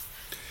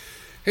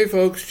Hey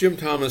folks, Jim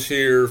Thomas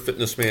here,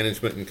 Fitness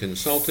Management and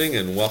Consulting,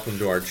 and welcome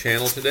to our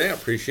channel today. I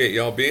appreciate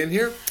y'all being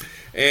here.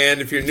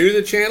 And if you're new to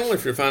the channel,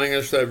 if you're finding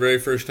us the very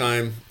first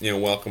time,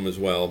 welcome as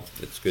well.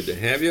 It's good to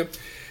have you.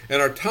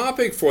 And our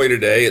topic for you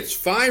today, it's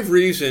 5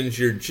 reasons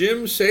your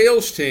gym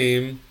sales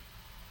team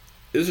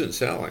isn't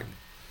selling.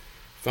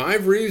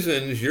 5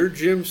 reasons your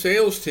gym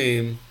sales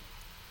team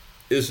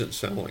isn't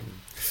selling.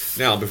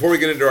 Now, before we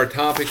get into our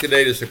topic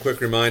today, just a quick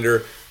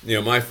reminder,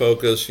 my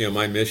focus,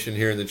 my mission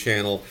here in the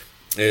channel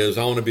is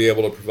I want to be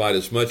able to provide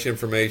as much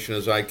information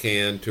as I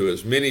can to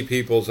as many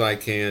people as I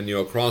can,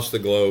 across the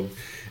globe.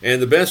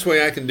 And the best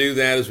way I can do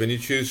that is when you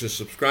choose to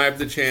subscribe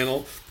to the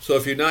channel. So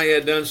if you've not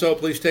yet done so,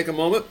 please take a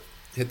moment,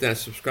 hit that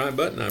subscribe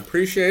button. I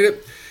appreciate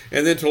it.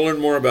 And then to learn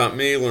more about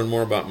me, learn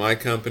more about my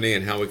company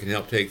and how we can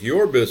help take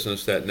your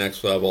business that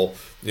next level,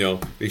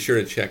 be sure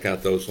to check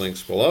out those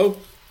links below.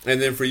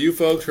 And then for you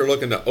folks who are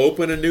looking to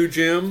open a new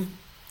gym,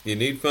 you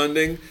need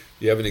funding,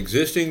 you have an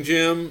existing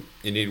gym,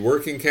 you need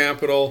working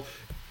capital,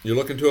 you're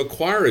looking to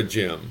acquire a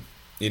gym,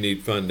 you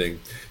need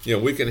funding.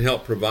 We can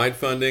help provide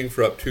funding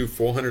for up to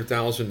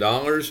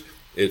 $400,000.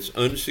 It's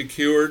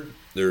unsecured.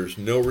 There's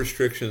no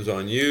restrictions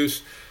on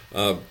use.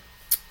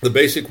 The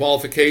basic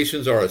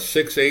qualifications are a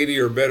 680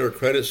 or better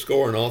credit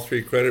score in all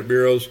 3 credit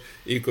bureaus,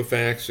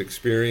 Equifax,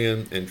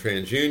 Experian, and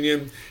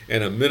TransUnion,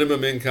 and a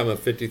minimum income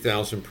of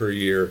 $50,000 per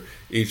year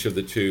each of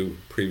the 2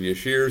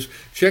 previous years.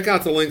 Check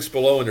out the links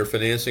below under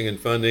financing and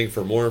funding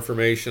for more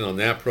information on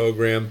that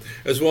program,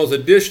 as well as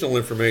additional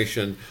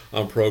information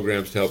on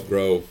programs to help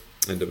grow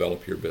and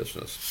develop your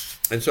business.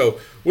 And so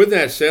with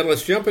that said,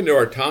 let's jump into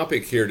our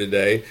topic here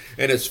today,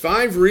 and it's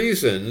 5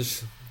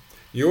 reasons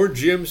your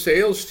gym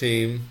sales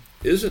team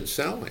isn't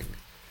selling.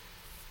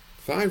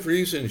 5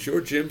 reasons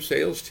your gym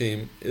sales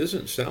team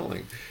isn't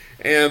selling.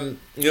 And,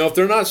 if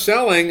they're not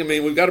selling,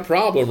 we've got a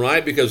problem,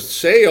 right? Because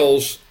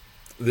sales,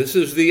 this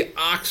is the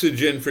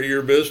oxygen for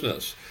your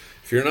business.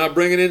 If you're not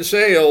bringing in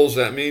sales,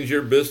 that means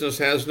your business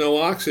has no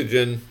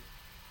oxygen.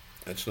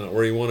 That's not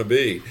where you want to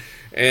be.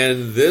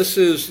 And this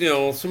is,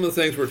 some of the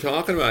things we're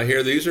talking about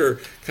here. These are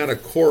kind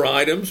of core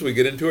items. We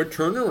get into a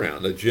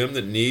turnaround, a gym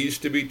that needs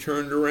to be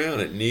turned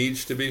around. It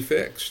needs to be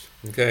fixed.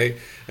 Okay,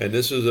 and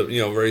this is a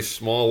very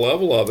small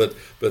level of it,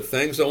 but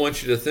things I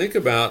want you to think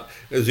about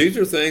is these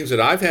are things that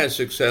I've had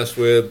success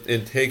with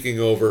in taking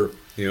over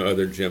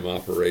other gym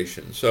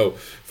operations. So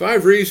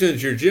 5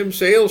 reasons your gym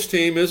sales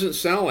team isn't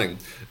selling.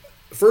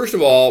 First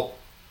of all,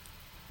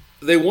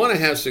 they want to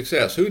have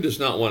success. Who does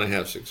not want to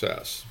have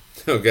success?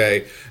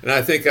 Okay, and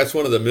I think that's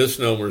one of the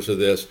misnomers of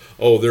this.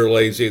 Oh, they're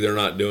lazy, they're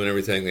not doing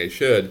everything they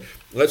should.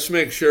 Let's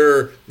make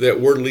sure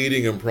that we're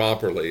leading them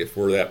properly if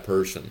we're that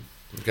person.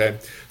 Okay,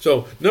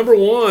 so number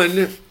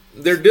 1,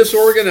 they're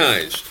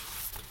disorganized.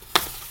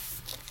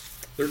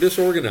 They're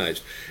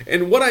disorganized.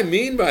 And what I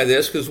mean by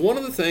this, because one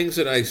of the things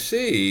that I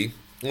see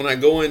when I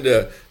go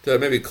into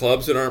maybe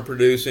clubs that aren't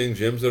producing,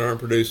 gyms that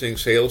aren't producing,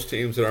 sales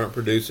teams that aren't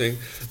producing,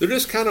 they're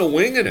just kind of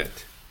winging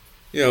it.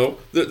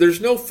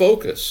 There's no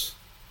focus.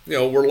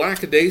 We're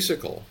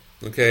lackadaisical.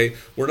 Okay,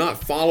 we're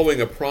not following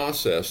a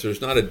process.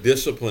 There's not a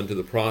discipline to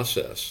the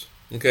process.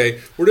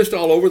 Okay, we're just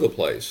all over the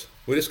place.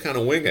 We just kind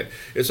of wing it.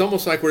 It's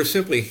almost like we're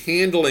simply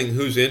handling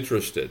who's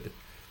interested.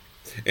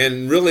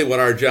 And really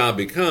what our job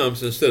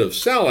becomes, instead of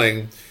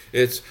selling,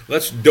 it's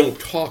don't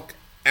talk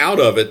out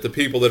of it the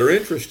people that are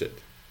interested.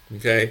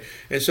 Okay?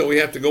 And so we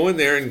have to go in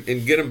there and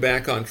get them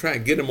back on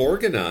track, get them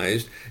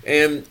organized,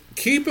 and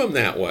keep them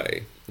that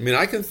way.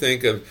 I can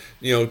think of,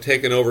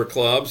 taking over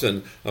clubs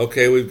and,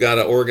 okay, we've got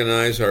to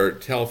organize our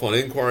telephone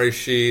inquiry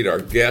sheet, our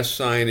guest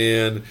sign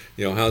in,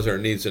 how's our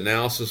needs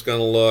analysis going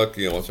to look,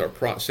 what's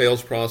our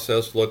sales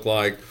process look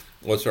like,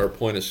 what's our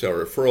point of sale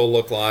referral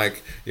look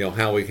like,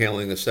 how are we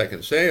handling the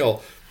second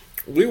sale.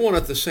 We want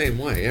it the same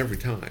way every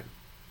time.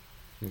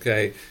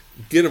 Okay,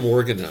 get them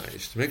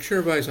organized. Make sure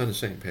everybody's on the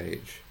same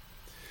page.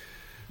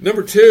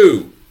 Number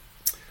 2,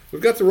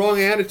 we've got the wrong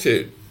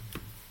attitude.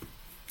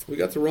 We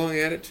got the wrong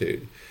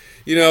attitude.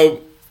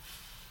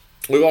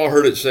 We've all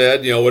heard it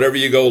said, whatever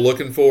you go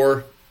looking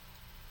for,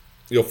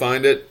 you'll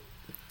find it.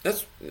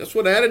 That's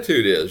what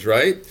attitude is,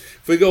 right?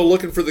 If we go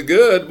looking for the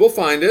good, we'll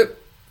find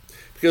it.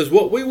 Because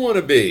what we want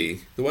to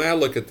be, the way I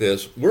look at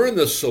this, we're in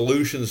the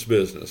solutions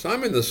business.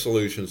 I'm in the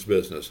solutions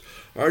business.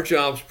 Our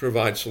job's to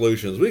provide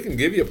solutions. We can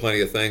give you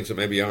plenty of things that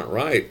maybe aren't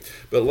right,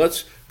 but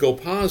let's go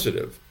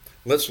positive.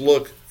 Let's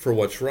look for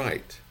what's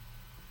right.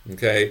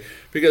 Okay?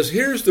 Because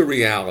here's the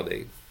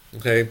reality.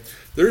 Okay?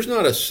 There's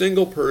not a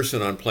single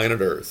person on planet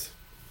Earth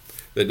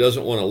that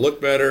doesn't want to look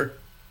better,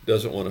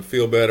 doesn't want to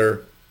feel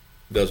better,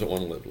 doesn't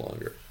want to live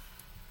longer.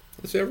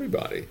 It's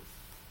everybody.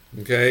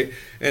 Okay?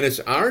 And it's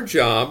our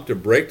job to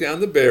break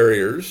down the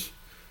barriers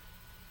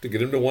to get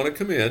them to want to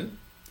come in.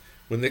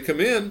 When they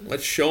come in,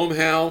 let's show them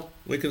how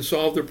we can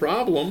solve their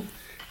problem,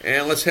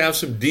 and let's have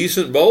some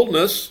decent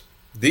boldness.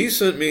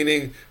 Decent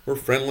meaning we're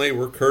friendly,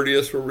 we're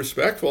courteous, we're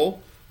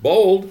respectful.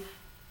 Bold,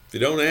 if you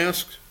don't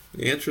ask,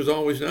 the answer is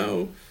always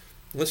no.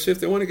 Let's see if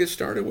they want to get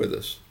started with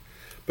us.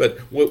 But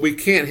we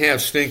can't have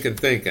stinking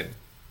thinking.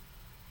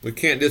 We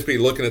can't just be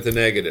looking at the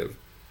negative.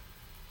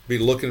 be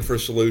looking for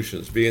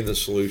solutions, be in the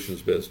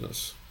solutions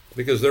business,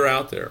 because they're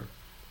out there.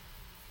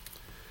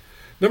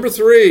 Number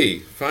 3,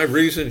 5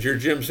 reasons your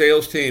gym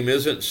sales team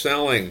isn't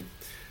selling.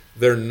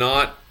 They're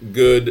not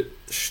good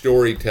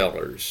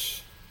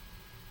storytellers.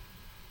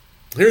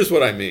 Here's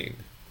what I mean,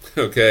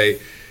 okay?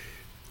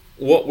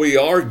 What we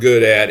are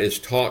good at is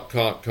talk,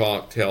 talk,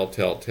 talk, tell,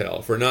 tell, tell.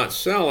 If we're not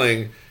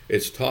selling,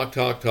 it's talk,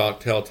 talk, talk,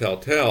 tell, tell,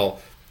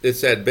 tell.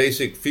 It's that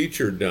basic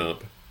feature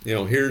dump.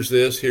 Here's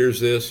this, here's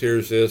this,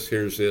 here's this,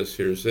 here's this,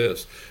 here's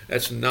this.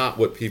 That's not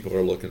what people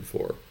are looking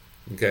for,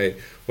 okay?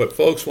 What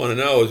folks want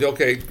to know is,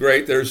 okay,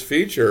 great, there's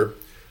feature.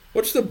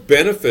 What's the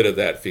benefit of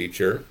that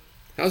feature?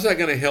 How's that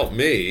going to help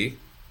me,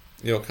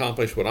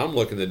 accomplish what I'm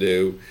looking to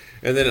do?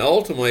 And then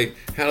ultimately,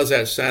 how does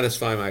that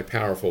satisfy my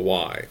powerful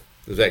why?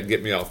 Does that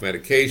get me off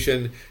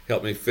medication,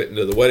 help me fit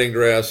into the wedding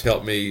dress,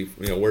 help me,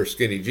 wear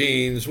skinny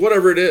jeans,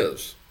 whatever it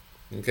is,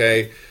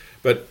 okay?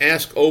 But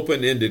ask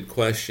open-ended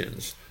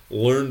questions.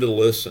 Learn to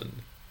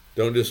listen.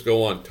 Don't just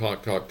go on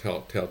talk, talk,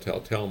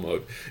 tell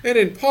mode. And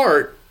in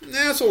part,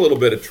 that's a little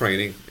bit of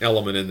training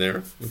element in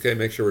there, okay?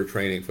 Make sure we're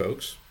training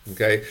folks.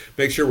 Okay,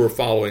 make sure we're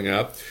following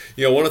up.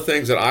 One of the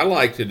things that I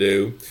like to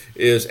do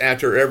is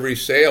after every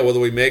sale, whether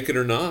we make it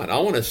or not, I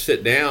want to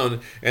sit down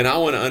and I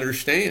want to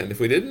understand if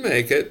we didn't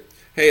make it,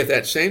 hey, if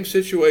that same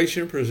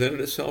situation presented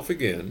itself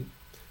again,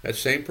 that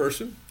same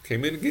person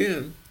came in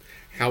again,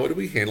 how would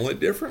we handle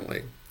it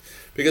differently?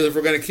 Because if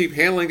we're going to keep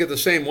handling it the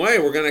same way,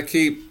 we're going to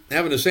keep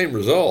having the same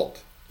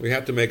result. We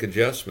have to make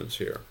adjustments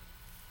here.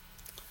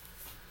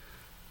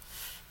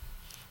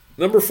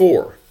 Number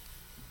 4.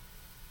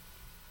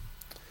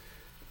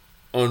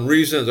 On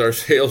reasons our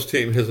sales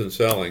team isn't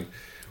selling.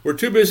 We're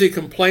too busy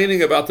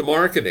complaining about the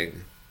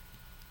marketing.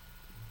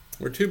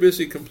 We're too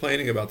busy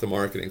complaining about the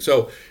marketing.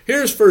 So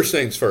here's first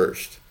things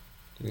first.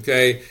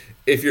 Okay?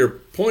 If you're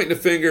pointing a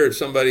finger at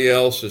somebody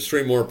else, there's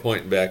 3 more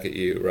pointing back at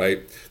you,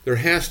 right? There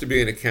has to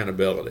be an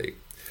accountability.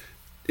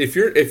 If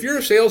you're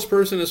a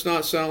salesperson that's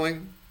not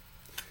selling,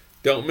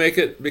 don't make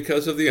it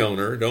because of the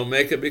owner. Don't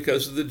make it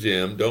because of the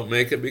gym. Don't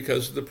make it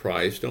because of the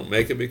price. Don't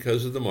make it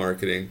because of the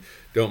marketing.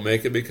 Don't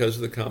make it because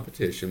of the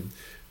competition.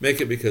 Make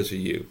it because of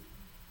you.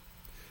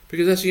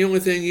 Because that's the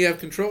only thing you have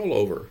control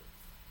over.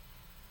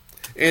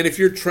 And if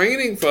you're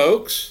training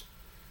folks,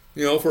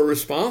 if we're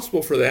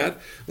responsible for that,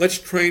 let's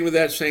train with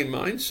that same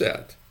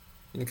mindset.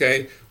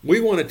 Okay?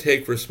 We want to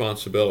take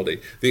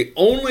responsibility. The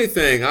only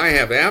thing I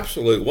have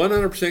absolute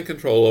 100%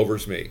 control over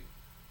is me.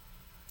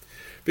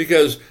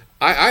 Because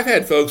I've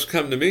had folks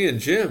come to me in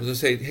gyms and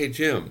say, hey,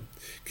 Jim,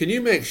 can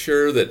you make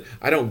sure that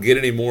I don't get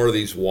any more of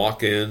these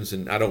walk-ins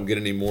and I don't get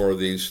any more of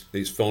these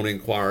phone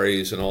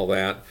inquiries and all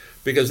that?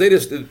 Because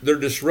they're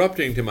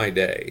disrupting to my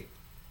day.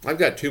 I've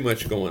got too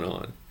much going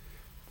on.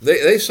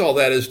 They saw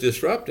that as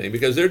disrupting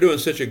because they're doing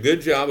such a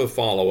good job of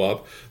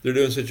follow-up. They're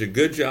doing such a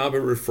good job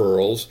of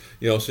referrals,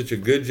 such a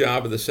good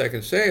job of the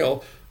second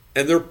sale,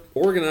 and they're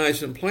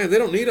organized and planned. They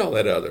don't need all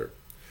that other.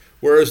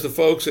 Whereas the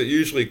folks that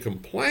usually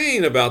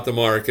complain about the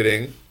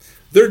marketing,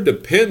 they're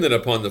dependent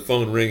upon the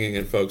phone ringing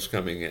and folks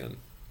coming in.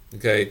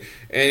 Okay,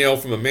 and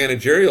from a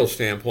managerial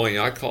standpoint,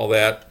 I call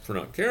that, if we're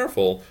not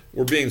careful,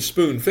 we're being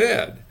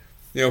spoon-fed.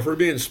 If we're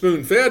being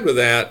spoon-fed with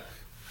that,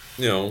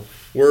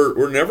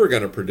 we're never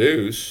going to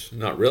produce,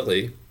 not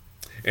really.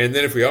 And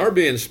then if we are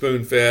being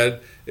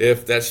spoon-fed,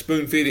 if that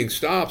spoon-feeding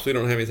stops, we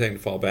don't have anything to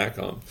fall back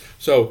on.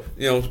 So,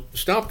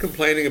 stop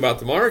complaining about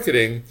the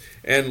marketing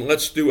and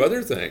let's do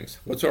other things.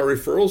 What's our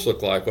referrals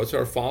look like? What's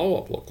our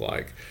follow-up look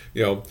like?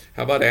 How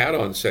about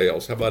add-on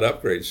sales? How about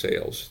upgrade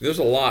sales? There's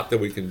a lot that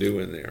we can do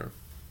in there.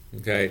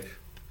 Okay?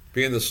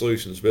 Be in the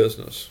solutions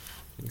business.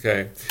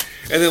 Okay?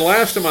 And then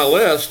last on my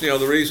list, the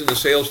reason the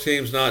sales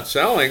team's not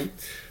selling,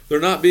 they're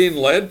not being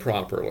led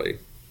properly.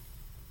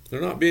 They're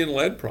not being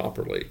led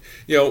properly.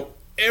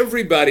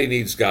 Everybody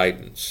needs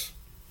guidance.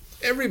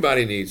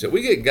 Everybody needs it.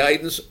 We get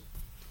guidance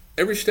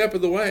every step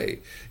of the way.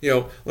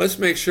 Let's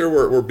make sure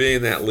we're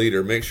being that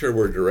leader. Make sure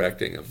we're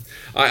directing them.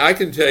 I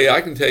can tell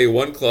you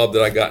one club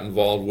that I got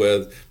involved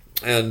with,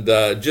 and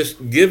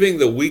just giving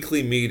the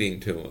weekly meeting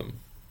to them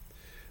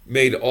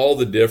made all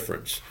the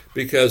difference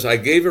because I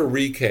gave a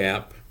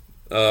recap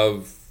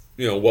of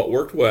what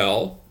worked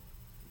well,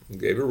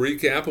 gave a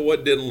recap of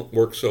what didn't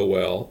work so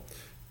well,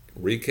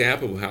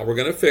 recap of how we're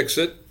going to fix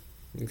it.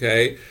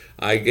 Okay,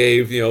 I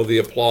gave the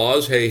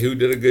applause. Hey, who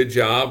did a good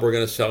job? We're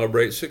going to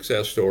celebrate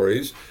success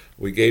stories.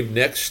 We gave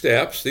next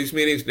steps. These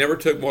meetings never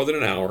took more than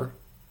an hour,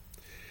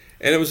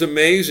 and it was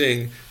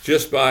amazing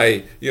just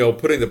by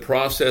putting the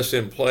process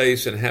in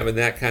place and having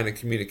that kind of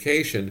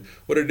communication.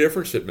 What a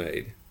difference it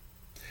made.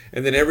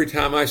 And then every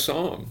time I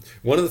saw them,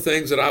 one of the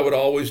things that I would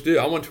always do,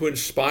 I want to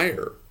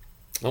inspire.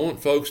 I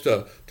want folks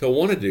to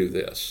want to do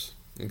this.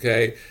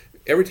 Okay.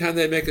 Every time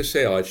they make a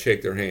sale, I'd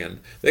shake their hand.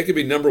 They could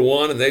be number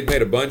one and they've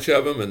made a bunch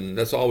of them and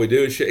that's all we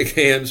do is shake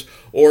hands,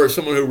 or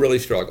someone who really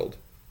struggled.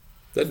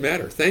 Doesn't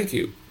matter. Thank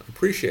you. I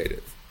appreciate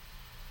it.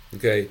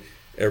 Okay.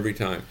 every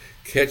time.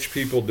 Catch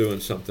people doing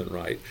something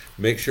right.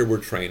 Make sure we're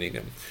training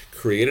them.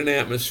 Create an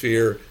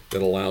atmosphere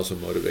that allows a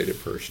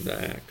motivated person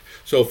to act.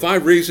 So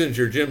 5 reasons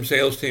your gym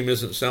sales team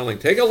isn't selling.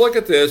 Take a look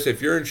at this.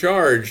 If you're in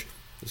charge,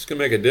 this can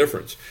make a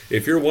difference.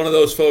 If you're one of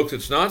those folks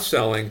that's not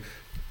selling,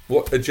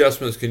 what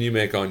adjustments can you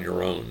make on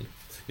your own,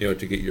 to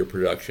get your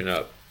production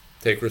up?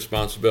 Take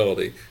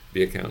responsibility.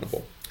 Be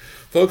accountable.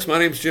 Folks, my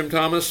name's Jim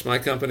Thomas. My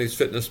company's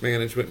Fitness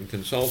Management and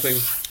Consulting.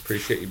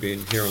 Appreciate you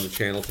being here on the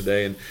channel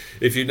today. And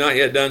if you've not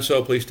yet done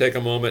so, please take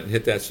a moment and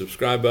hit that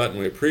subscribe button.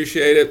 We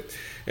appreciate it.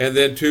 And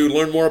then to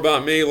learn more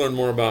about me, learn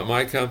more about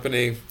my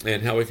company,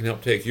 and how we can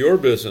help take your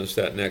business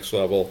that next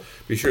level,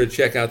 be sure to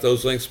check out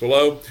those links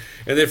below.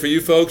 And then for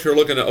you folks who are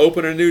looking to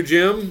open a new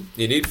gym,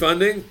 you need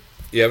funding,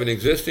 you have an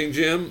existing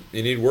gym,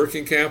 you need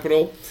working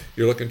capital,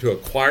 you're looking to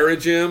acquire a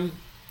gym,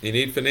 you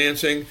need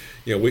financing,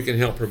 we can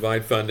help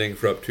provide funding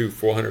for up to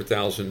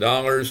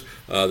 $400,000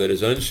 that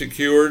is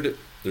unsecured.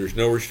 There's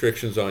no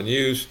restrictions on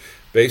use.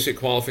 Basic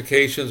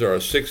qualifications are a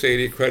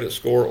 680 credit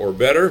score or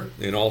better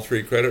in all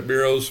 3 credit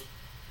bureaus,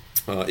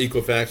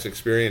 Equifax,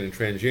 Experian, and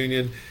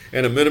TransUnion,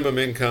 and a minimum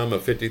income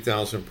of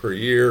 $50,000 per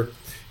year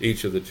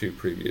each of the 2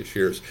 previous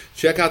years.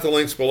 Check out the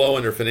links below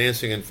under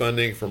financing and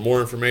funding for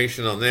more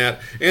information on that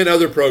and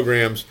other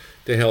programs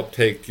to help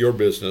take your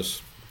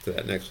business to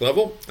that next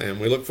level. And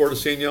we look forward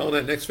to seeing you all in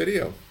that next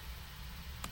video.